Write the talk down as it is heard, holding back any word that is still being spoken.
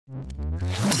Thanks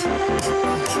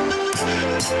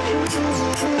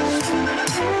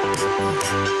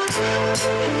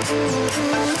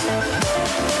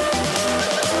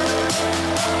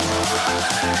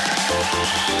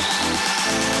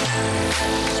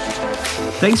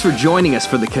for joining us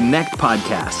for the Connect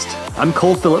podcast. I'm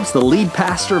Cole Phillips, the lead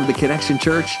pastor of the Connection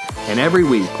Church, and every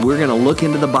week we're going to look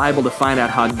into the Bible to find out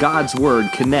how God's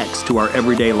Word connects to our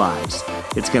everyday lives.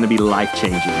 It's going to be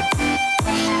life-changing.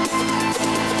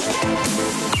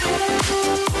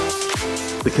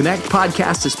 The Connect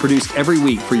podcast is produced every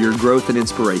week for your growth and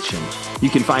inspiration. You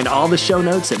can find all the show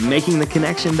notes at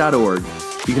makingtheconnection.org.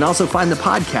 You can also find the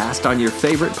podcast on your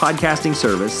favorite podcasting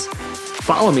service.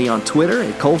 Follow me on Twitter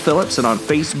at Cole Phillips and on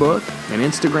Facebook and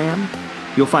Instagram.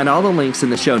 You'll find all the links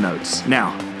in the show notes.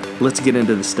 Now, let's get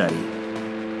into the study.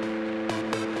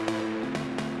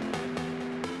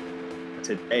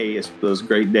 Today is those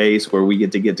great days where we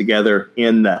get together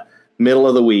in the middle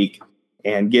of the week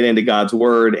and get into God's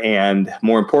Word and,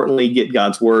 more importantly, get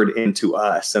God's Word into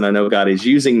us. And I know God is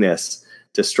using this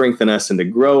to strengthen us and to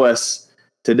grow us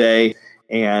today.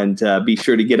 And be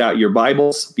sure to get out your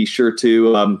Bibles. Be sure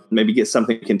to maybe get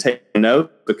something you can take a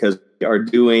note, because we are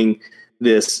doing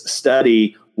this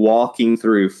study walking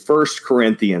through 1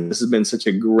 Corinthians. This has been such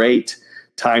a great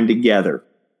time together.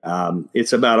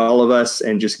 It's about all of us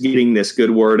and just getting this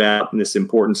good word out and this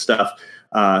important stuff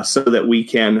so that we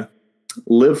can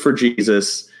live for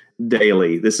Jesus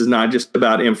daily. This is not just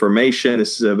about information.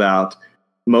 This is about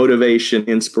motivation,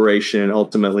 inspiration, and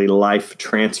ultimately life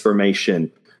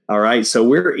transformation. All right, so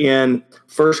we're in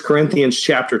 1 Corinthians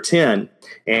chapter 10,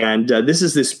 and this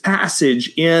is this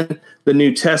passage in the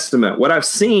New Testament. What I've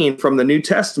seen from the New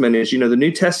Testament is, the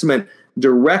New Testament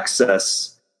directs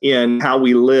us in how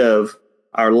we live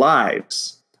our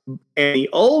lives. And the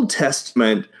Old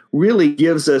Testament really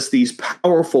gives us these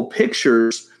powerful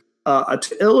pictures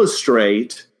to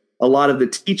illustrate a lot of the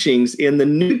teachings in the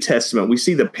New Testament. We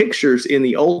see the pictures in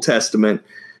the Old Testament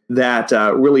that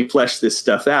really flesh this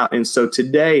stuff out. And so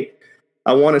today,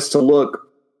 I want us to look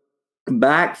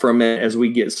back for a minute as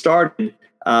we get started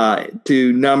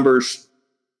to Numbers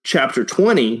chapter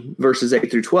 20, verses 8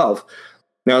 through 12.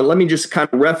 Now, let me just kind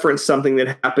of reference something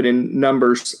that happened in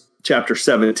Numbers chapter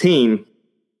 17,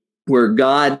 where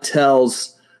God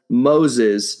tells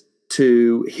Moses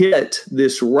to hit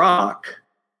this rock,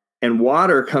 and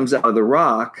water comes out of the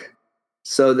rock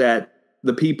so that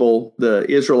the people, the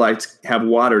Israelites, have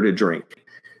water to drink.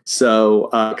 So,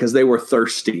 because they were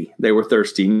thirsty. They were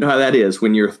thirsty. You know how that is.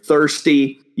 When you're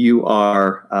thirsty, you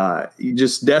are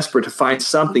just desperate to find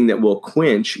something that will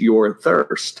quench your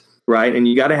thirst, right? And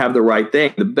you got to have the right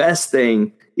thing. The best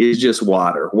thing is just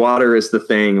water. Water is the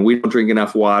thing. We don't drink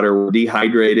enough water. We're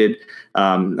dehydrated.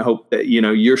 I hope that,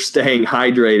 you're staying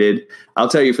hydrated. I'll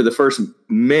tell you, for the first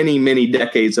many, many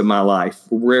decades of my life,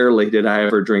 rarely did I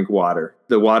ever drink water.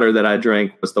 The water that I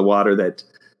drank was the water that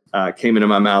came into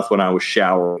my mouth when I was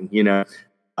showering,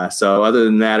 So other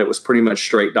than that, it was pretty much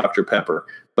straight Dr. Pepper.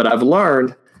 But I've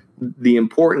learned the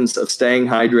importance of staying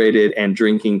hydrated and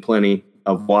drinking plenty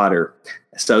of water.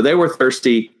 So they were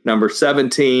thirsty. Number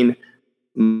 17,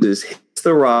 Moses hits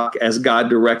the rock as God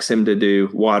directs him to do.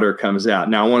 Water comes out.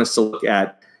 Now I want us to look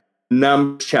at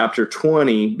Numbers chapter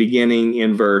 20, beginning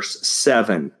in verse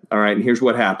 7. All right, and here's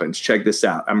what happens. Check this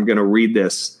out. I'm going to read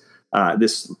this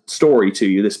story to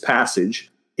you, this passage.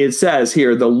 It says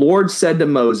here, the Lord said to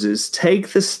Moses, take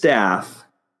the staff,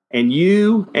 and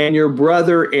you and your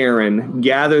brother Aaron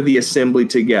gather the assembly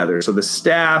together. So the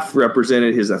staff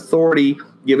represented his authority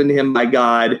given to him by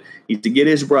God. He's to get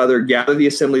his brother, gather the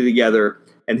assembly together.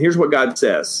 And here's what God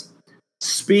says.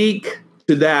 Speak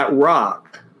to that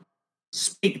rock.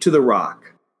 Speak to the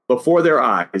rock before their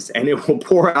eyes, and it will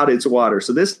pour out its water.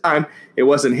 So this time, it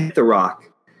wasn't hit the rock.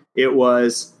 It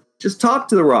was just talk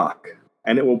to the rock,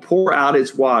 and it will pour out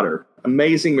its water.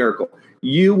 Amazing miracle.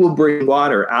 You will bring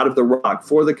water out of the rock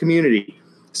for the community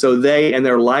so they and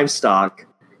their livestock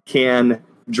can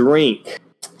drink.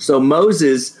 So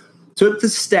Moses took the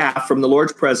staff from the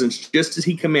Lord's presence just as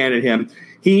he commanded him.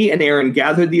 He and Aaron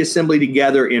gathered the assembly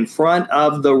together in front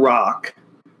of the rock.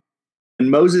 And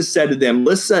Moses said to them,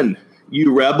 listen,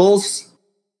 you rebels,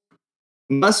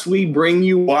 must we bring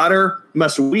you water?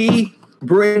 Must we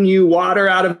bring you water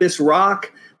out of this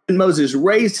rock? And Moses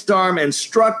raised his arm and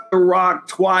struck the rock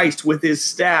twice with his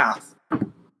staff.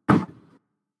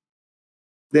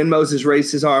 Then Moses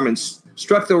raised his arm and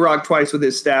struck the rock twice with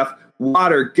his staff.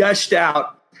 Water gushed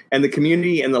out, and the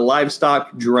community and the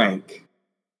livestock drank.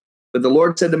 But the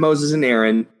Lord said to Moses and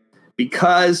Aaron,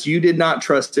 because you did not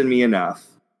trust in me enough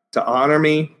to honor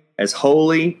me as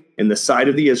holy in the sight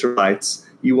of the Israelites,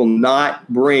 you will not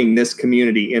bring this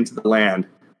community into the land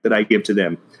that I give to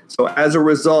them. So as a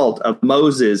result of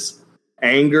Moses'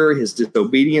 anger, his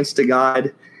disobedience to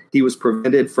God, he was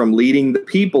prevented from leading the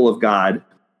people of God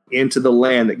into the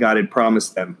land that God had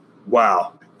promised them.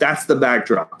 Wow, that's the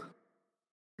backdrop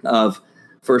of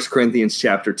 1 Corinthians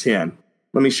chapter 10.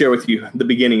 Let me share with you the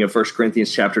beginning of 1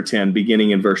 Corinthians chapter 10,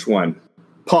 beginning in verse 1.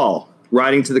 Paul,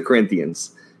 writing to the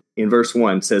Corinthians, in verse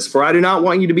 1 says, "For I do not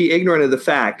want you to be ignorant of the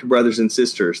fact, brothers and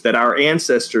sisters, that our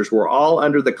ancestors were all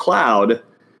under the cloud."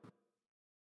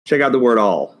 Check out the word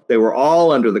all. They were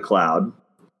all under the cloud,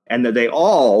 and that they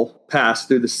all passed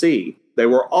through the sea. They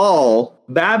were all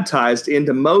baptized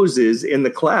into Moses in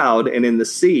the cloud and in the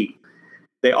sea.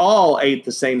 They all ate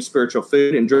the same spiritual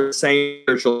food and drank the same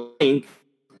spiritual drink,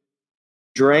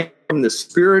 drank from the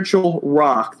spiritual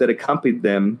rock that accompanied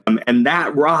them, and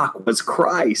that rock was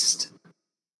Christ.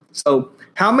 So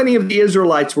how many of the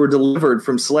Israelites were delivered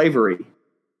from slavery?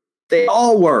 They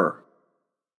all were.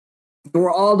 They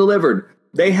were all delivered.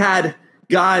 They had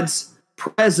God's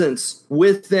presence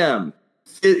with them.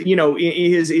 You know,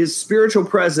 his spiritual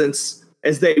presence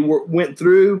as they went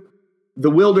through the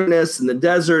wilderness and the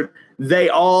desert. They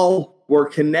all were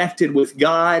connected with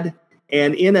God.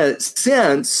 And in a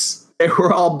sense, they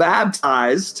were all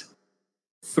baptized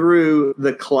through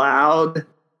the cloud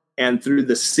and through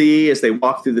the sea as they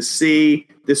walked through the sea.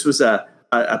 This was a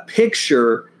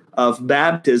picture of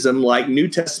baptism, like New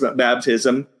Testament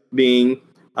baptism, being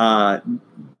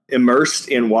immersed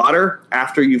in water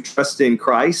after you've trusted in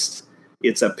Christ.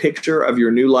 It's a picture of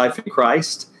your new life in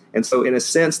Christ. And so in a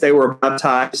sense, they were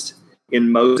baptized in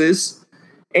Moses,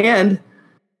 and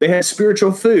they had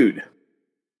spiritual food.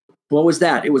 What was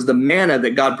that? It was the manna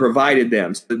that God provided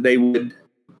them so that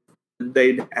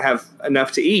they'd have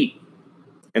enough to eat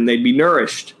and they'd be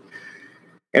nourished.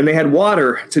 And they had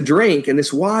water to drink, and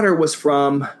this water was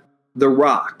from the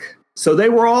rock. So they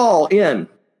were all in.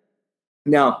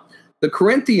 Now, the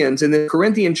Corinthians in the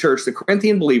Corinthian church, the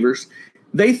Corinthian believers,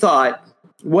 they thought,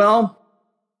 well,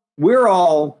 we're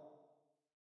all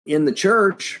in the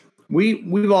church.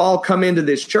 We've all come into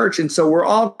this church, and so we're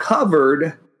all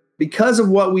covered because of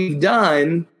what we've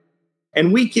done,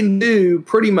 and we can do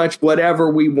pretty much whatever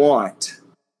we want.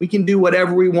 We can do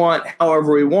whatever we want,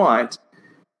 however we want.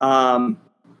 And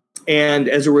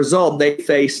as a result, they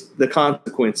faced the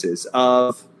consequences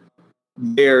of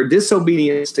their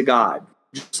disobedience to God,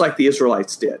 just like the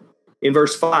Israelites did. In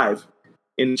verse 5,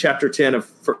 in chapter 10 of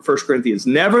 1 Corinthians,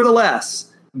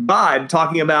 nevertheless, God,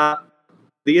 talking about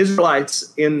the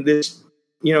Israelites in this,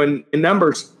 in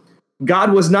Numbers,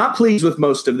 God was not pleased with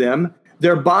most of them.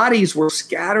 Their bodies were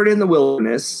scattered in the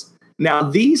wilderness. Now,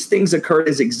 these things occurred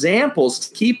as examples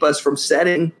to keep us from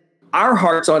setting our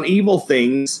hearts on evil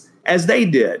things as they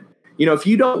did. If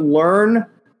you don't learn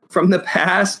from the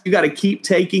past, you got to keep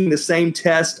taking the same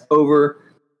test over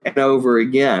and over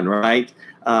again, right?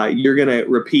 You're going to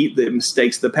repeat the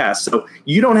mistakes of the past. So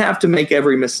you don't have to make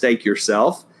every mistake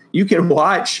yourself. You can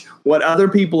watch what other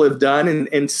people have done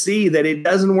and see that it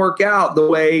doesn't work out the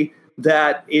way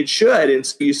that it should. And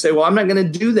so you say, well, I'm not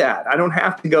going to do that. I don't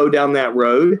have to go down that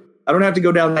road. I don't have to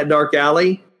go down that dark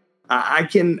alley. I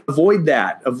can avoid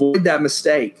that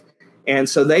mistake. And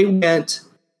so they went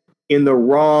in the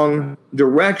wrong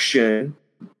direction.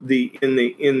 In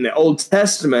the Old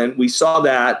Testament, we saw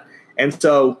that. And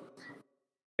so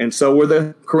were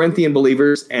the Corinthian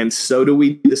believers, and so do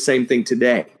we do the same thing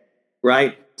today,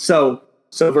 right? So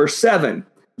verse 7,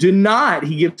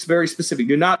 he gets very specific,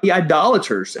 do not be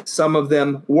idolaters, as some of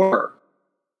them were.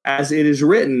 As it is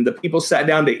written, the people sat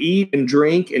down to eat and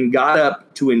drink and got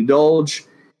up to indulge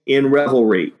in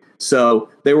revelry. So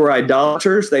they were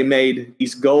idolaters. They made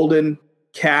these golden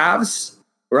calves,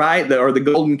 right? Or the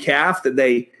golden calf that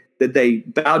they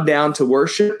bowed down to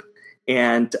worship.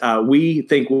 And we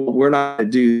think, well, we're not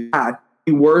going to do that.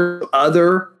 We worship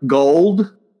other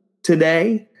gold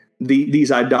today.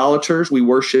 These idolaters, we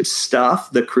worship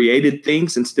stuff, the created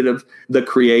things, instead of the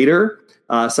creator.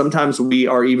 Sometimes we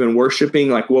are even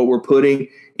worshiping like what we're putting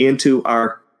into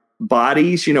our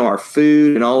bodies, our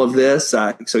food and all of this.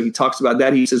 So he talks about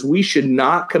that. He says we should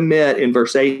not commit, in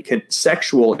verse 8,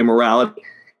 sexual immorality.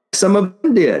 Some of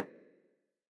them did.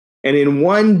 And in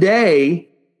one day,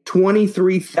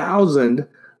 23,000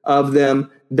 of them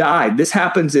died. This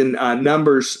happens in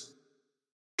Numbers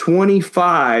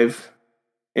 25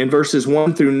 and verses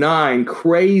 1 through 9.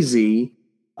 Crazy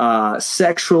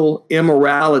sexual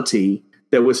immorality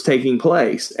that was taking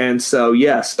place. And so,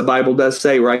 yes, the Bible does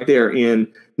say right there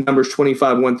in Numbers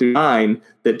 25, 1 through 9,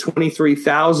 that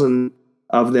 23,000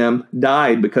 of them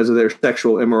died because of their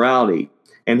sexual immorality.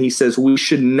 And he says we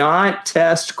should not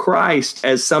test Christ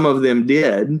as some of them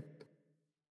did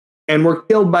and were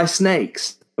killed by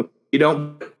snakes. You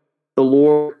don't put the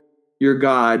Lord your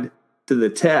God to the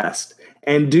test.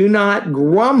 And do not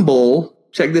grumble,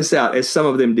 check this out, as some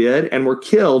of them did and were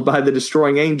killed by the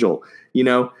destroying angel.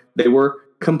 They were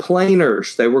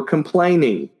complainers. They were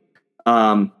complaining.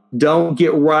 Don't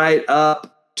get right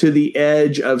up to the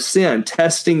edge of sin,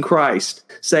 testing Christ,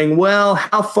 saying, well,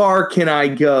 how far can I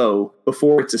go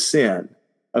before it's a sin?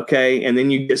 Okay. And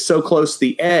then you get so close to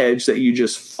the edge that you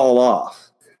just fall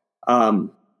off.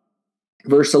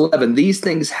 Verse 11, these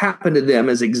things happened to them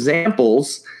as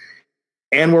examples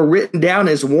and were written down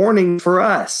as warning for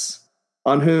us,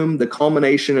 on whom the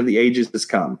culmination of the ages has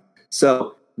come.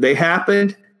 So they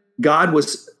happened. God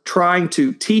was trying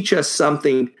to teach us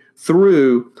something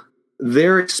through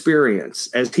their experience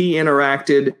as he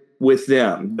interacted with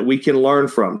them that we can learn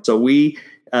from. So we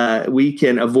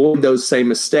can avoid those same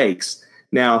mistakes.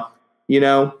 Now,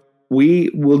 we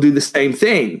will do the same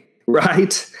thing,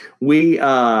 right? We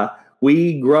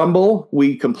grumble,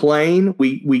 we complain,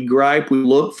 we gripe, we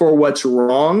look for what's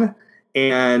wrong,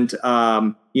 and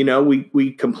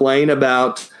we complain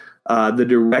about the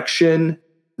direction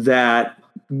that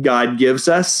God gives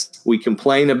us. We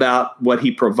complain about what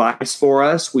he provides for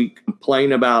us. We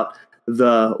complain about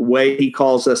the way he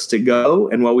calls us to go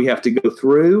and what we have to go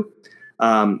through.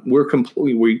 We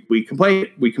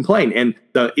complain, and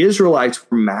the Israelites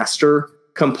were master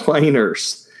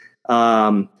complainers.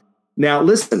 Now,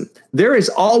 listen, there is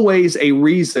always a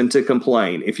reason to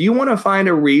complain. If you want to find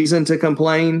a reason to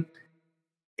complain,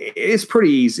 it's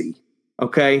pretty easy,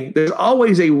 okay? There's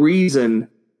always a reason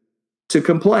to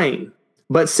complain.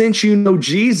 But since you know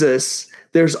Jesus,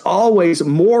 there's always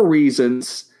more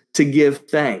reasons to give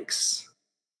thanks.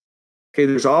 Okay,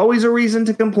 there's always a reason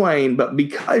to complain, but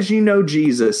because you know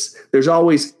Jesus, there's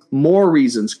always more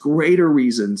reasons, greater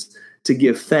reasons to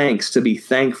give thanks, to be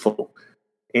thankful.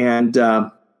 And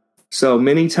so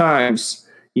many times,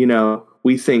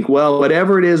 we think, well,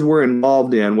 whatever it is we're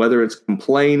involved in, whether it's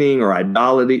complaining or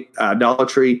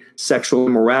idolatry, sexual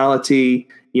immorality,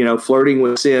 flirting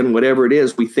with sin, whatever it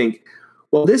is, we think,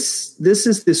 well, this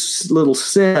is this little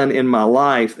sin in my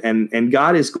life, and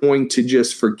God is going to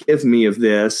just forgive me of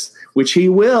this, which he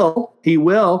will,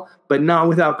 but not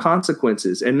without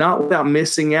consequences and not without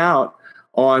missing out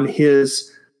on his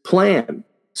plan.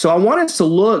 So I want us to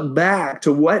look back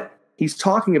to what he's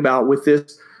talking about with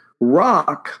this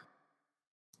rock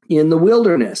in the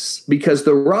wilderness, because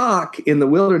the rock in the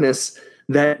wilderness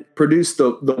that produced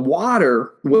the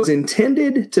water was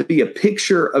intended to be a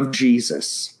picture of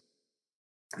Jesus.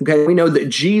 Okay, we know that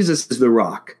Jesus is the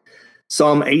rock.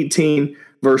 Psalm 18,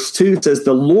 verse 2 says,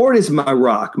 the Lord is my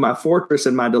rock, my fortress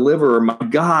and my deliverer. My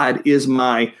God is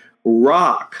my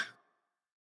rock,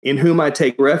 in whom I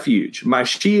take refuge, my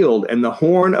shield and the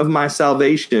horn of my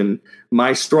salvation,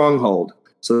 my stronghold.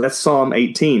 So that's Psalm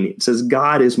 18. It says,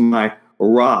 God is my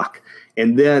rock.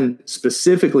 And then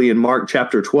specifically in Mark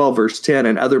chapter 12, verse 10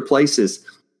 and other places,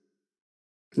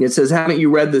 it says, haven't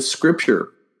you read this scripture,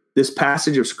 this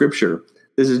passage of scripture?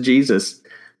 This is Jesus.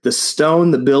 The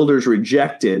stone the builders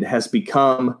rejected has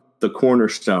become the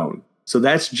cornerstone. So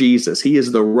that's Jesus. He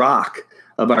is the rock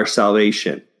of our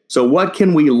salvation. So what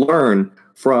can we learn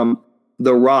from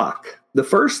the rock? The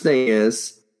first thing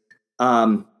is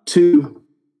to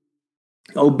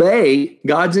obey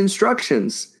God's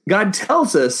instructions. God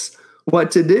tells us what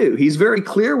to do. He's very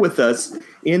clear with us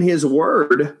in his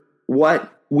word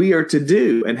what we are to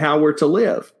do and how we're to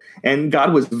live. And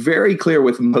God was very clear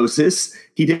with Moses.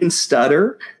 He didn't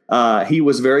stutter. He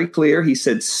was very clear. He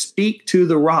said, speak to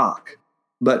the rock.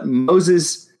 But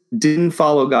Moses didn't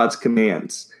follow God's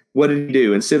commands. What did he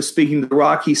do? Instead of speaking to the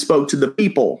rock, he spoke to the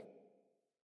people,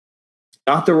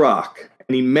 not the rock.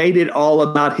 And he made it all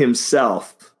about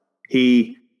himself.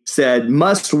 He said,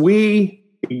 must we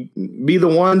be the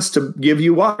ones to give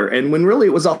you water? And when really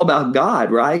it was all about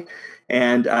God, right?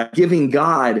 And giving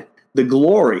God the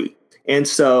glory. And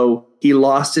so he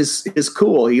lost his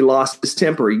cool. He lost his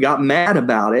temper. He got mad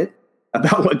about it,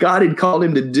 about what God had called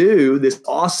him to do, this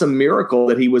awesome miracle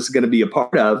that he was going to be a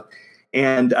part of.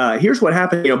 And here's what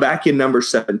happened. Back in number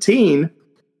 17,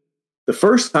 the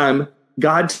first time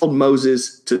God told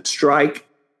Moses to strike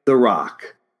the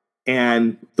rock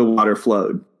and the water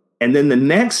flowed. And then the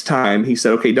next time he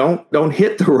said, okay, don't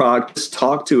hit the rock, just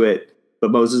talk to it.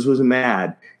 But Moses was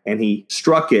mad and he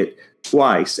struck it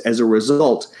twice. As a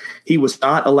result, he was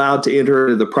not allowed to enter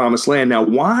into the promised land. Now,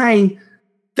 why?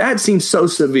 That seems so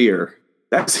severe.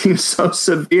 That seems so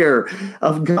severe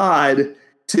of God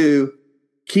to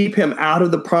keep him out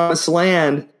of the promised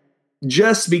land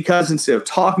just because instead of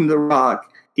talking to the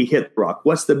rock, he hit the rock.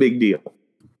 What's the big deal?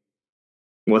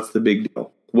 What's the big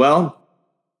deal? Well,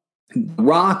 the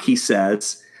rock, he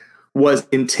says, was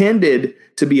intended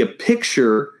to be a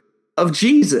picture of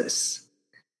Jesus.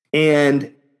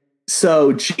 And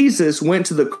so Jesus went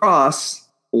to the cross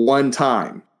one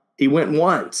time. He went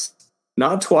once,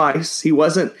 not twice. He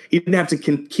didn't have to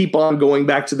keep on going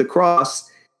back to the cross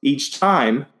each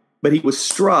time, but he was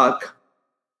struck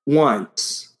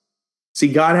once.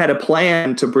 See, God had a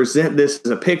plan to present this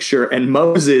as a picture, and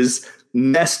Moses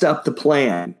messed up the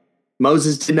plan.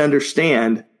 Moses didn't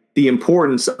understand the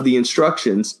importance of the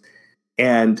instructions.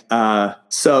 And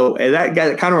so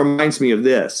that kind of reminds me of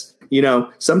this.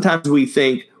 Sometimes we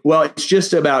think, well, it's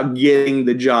just about getting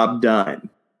the job done.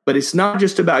 But it's not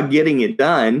just about getting it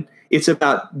done. It's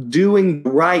about doing the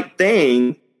right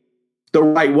thing the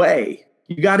right way.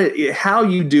 You got to, how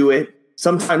you do it,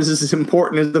 sometimes is as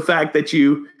important as the fact that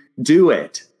you do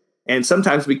it. And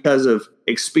sometimes because of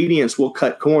expedience, we'll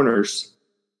cut corners,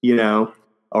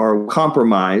 or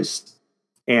compromise.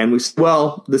 And we say,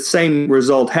 well, the same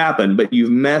result happened, but you've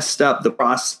messed up the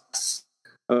process.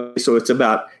 So it's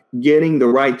about getting the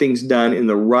right things done in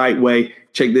the right way.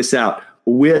 Check this out.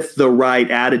 With the right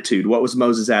attitude. What was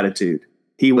Moses' attitude?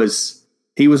 He was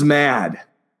mad.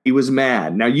 He was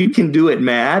mad. Now you can do it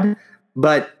mad,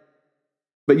 but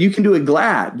you can do it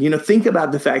glad. Think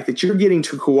about the fact that you're getting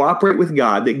to cooperate with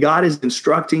God, that God is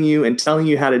instructing you and telling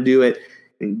you how to do it,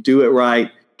 and do it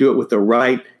right, do it with the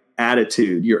right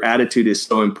attitude. Your attitude is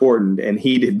so important. And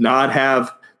he did not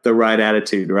have the right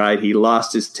attitude, right? He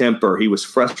lost his temper. He was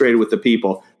frustrated with the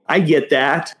people. I get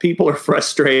that. People are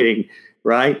frustrating,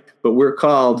 right? But we're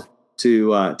called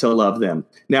to love them.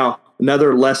 Now,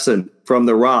 another lesson from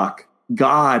the rock: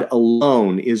 God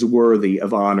alone is worthy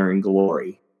of honor and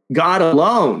glory. God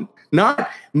alone, not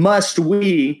must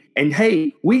we. And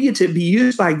hey, we get to be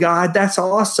used by God. That's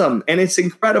awesome. And it's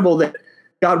incredible that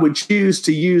God would choose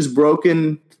to use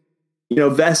broken,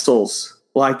 vessels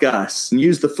like us and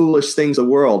use the foolish things of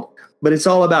the world. But it's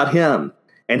all about him.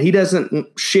 And he doesn't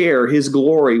share his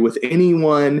glory with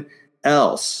anyone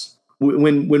else.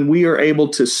 When we are able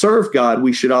to serve God,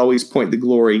 we should always point the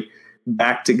glory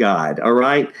back to God. All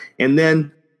right. And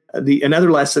then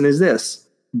another lesson is this: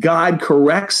 God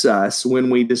corrects us when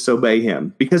we disobey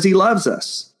him because he loves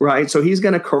us. Right. So he's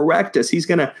going to correct us. He's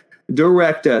going to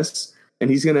direct us, and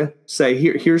he's going to say,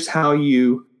 here's how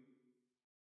you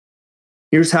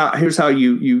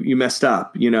messed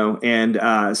up,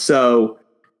 And so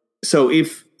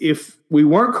if we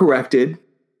weren't corrected,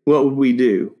 what would we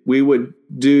do? We would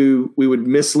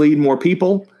mislead more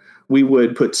people. We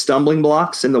would put stumbling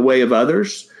blocks in the way of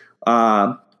others.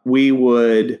 We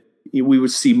would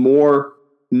see more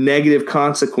negative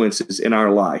consequences in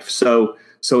our life. So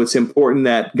it's important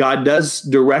that God does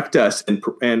direct us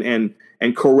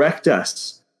and correct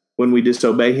us when we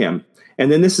disobey him.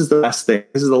 And then this is the last thing.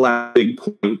 This is the last big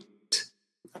point.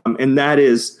 And that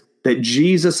is that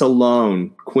Jesus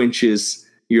alone quenches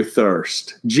your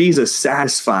thirst. Jesus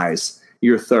satisfies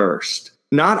your thirst.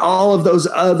 Not all of those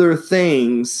other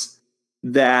things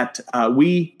that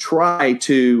we try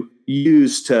to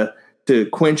use to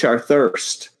quench our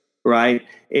thirst, right?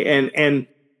 And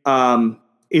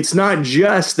it's not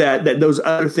just that those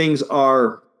other things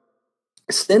are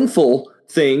sinful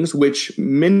things, which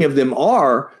many of them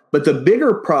are, but the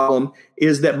bigger problem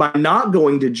is that by not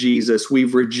going to Jesus,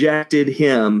 we've rejected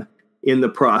him in the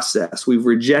process. We've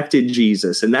rejected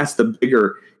Jesus, and that's the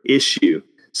bigger issue.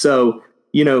 So,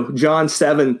 John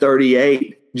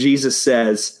 7:38, Jesus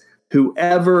says,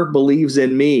 "Whoever believes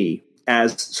in me,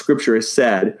 as Scripture has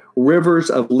said, rivers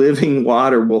of living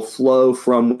water will flow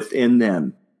from within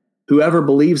them." Whoever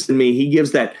believes in me, he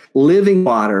gives that living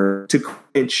water to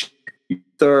quench your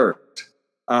thirst.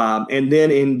 And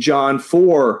then in John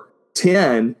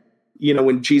 4:10,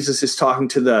 when Jesus is talking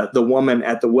to the woman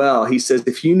at the well, he says,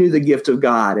 if you knew the gift of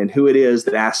God and who it is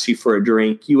that asks you for a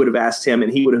drink, you would have asked him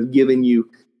and he would have given you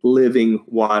living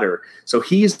water. So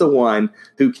he's the one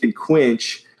who can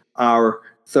quench our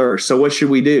thirst. So what should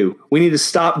we do? We need to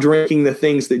stop drinking the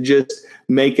things that just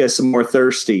make us more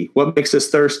thirsty. What makes us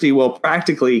thirsty? Well,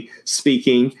 practically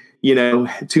speaking,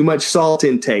 too much salt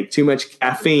intake, too much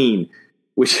caffeine,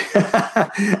 which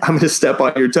I'm going to step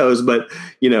on your toes, but,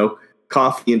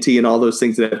 coffee and tea and all those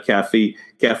things that have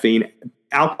caffeine.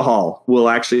 Alcohol will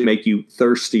actually make you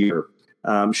thirstier.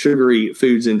 Sugary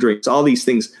foods and drinks, all these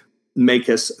things make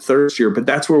us thirstier, but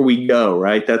that's where we go,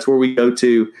 right? That's where we go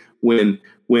to when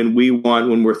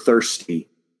we're thirsty.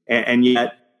 And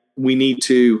yet we need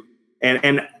to,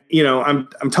 I'm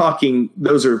talking,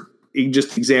 those are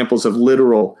just examples of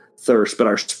literal thirst, but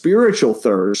our spiritual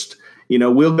thirst,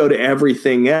 we'll go to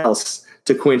everything else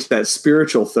to quench that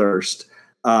spiritual thirst,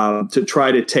 to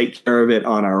try to take care of it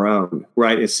on our own,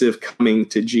 right? Instead of coming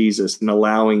to Jesus and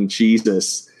allowing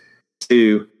Jesus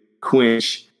to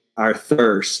quench our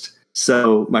thirst.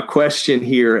 So my question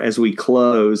here as we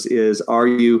close is, are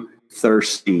you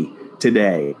thirsty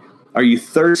today? Are you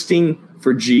thirsting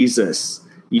for Jesus?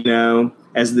 You know,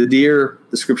 as the deer,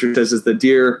 the scripture says, as the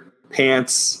deer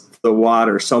pants for the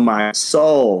water, so my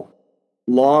soul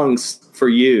longs for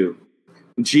you.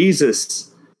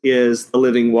 Jesus is the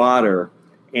living water,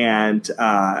 and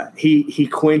he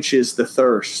quenches the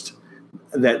thirst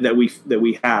that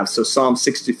we have. So Psalm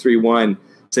 63:1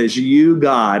 says, "You,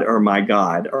 God, are my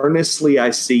God. Earnestly I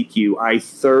seek you. I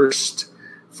thirst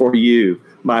for you.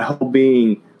 My whole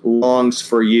being longs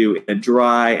for you in a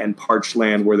dry and parched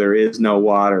land where there is no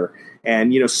water."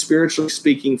 And, spiritually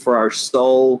speaking, for our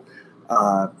soul,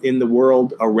 in the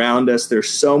world around us, there's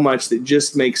so much that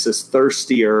just makes us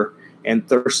thirstier and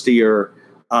thirstier.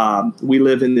 We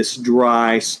live in this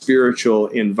dry spiritual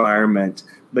environment,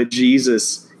 but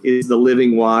Jesus is the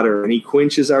living water, and he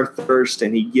quenches our thirst,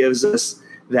 and he gives us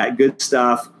that good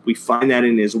stuff. We find that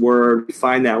in his word. We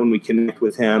find that when we connect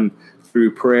with him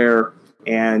through prayer.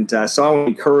 And so I want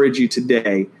to encourage you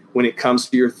today, when it comes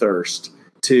to your thirst,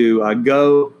 to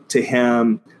go to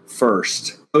him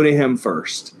first. Go to him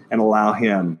first and allow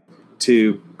him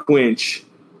to quench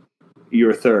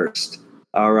your thirst.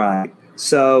 All right.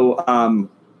 So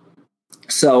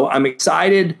I'm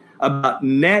excited about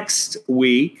next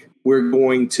week. We're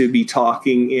going to be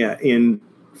talking in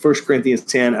 1 Corinthians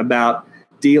 10 about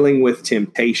dealing with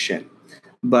temptation.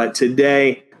 But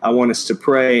today, I want us to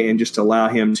pray and just allow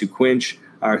him to quench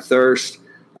our thirst.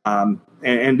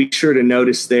 And be sure to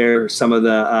notice there some of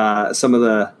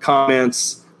the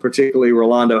comments. Particularly,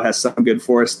 Rolando has some good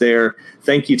for us there.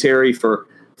 Thank you, Terry, for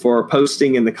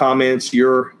posting in the comments.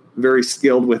 You're very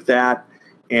skilled with that,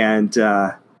 and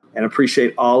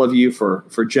appreciate all of you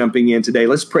for jumping in today.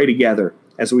 Let's pray together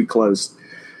as we close.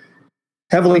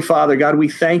 Heavenly Father, God, we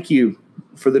thank you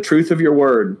for the truth of your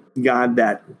word, God,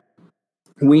 that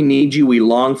we need you, we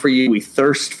long for you, we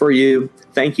thirst for you.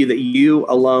 Thank you that you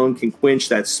alone can quench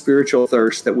that spiritual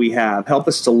thirst that we have. Help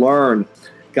us to learn,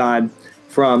 God,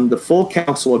 from the full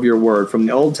counsel of your word, from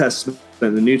the Old Testament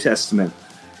and the New Testament,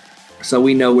 so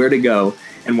we know where to go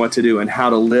and what to do and how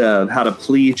to live, how to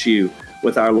please you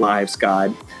with our lives,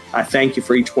 God. I thank you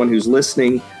for each one who's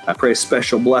listening. I pray a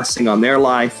special blessing on their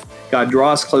life. God,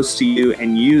 draw us close to you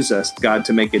and use us, God,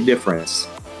 to make a difference,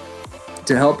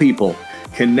 to help people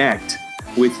connect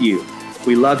with you.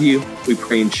 We love you. We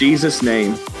pray in Jesus'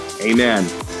 name. Amen.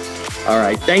 All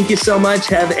right. Thank you so much.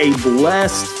 Have a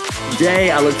blessed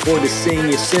day. I look forward to seeing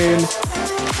you soon.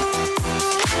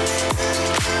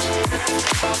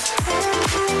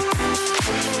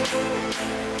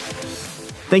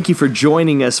 Thank you for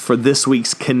joining us for this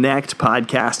week's Connect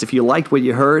podcast. If you liked what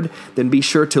you heard, then be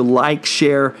sure to like,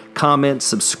 share, comment,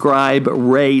 subscribe,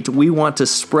 rate. We want to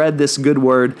spread this good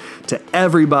word to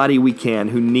everybody we can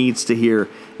who needs to hear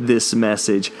this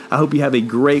message. I hope you have a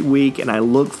great week, and I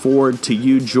look forward to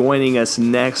you joining us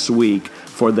next week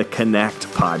for the Connect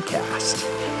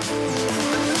podcast.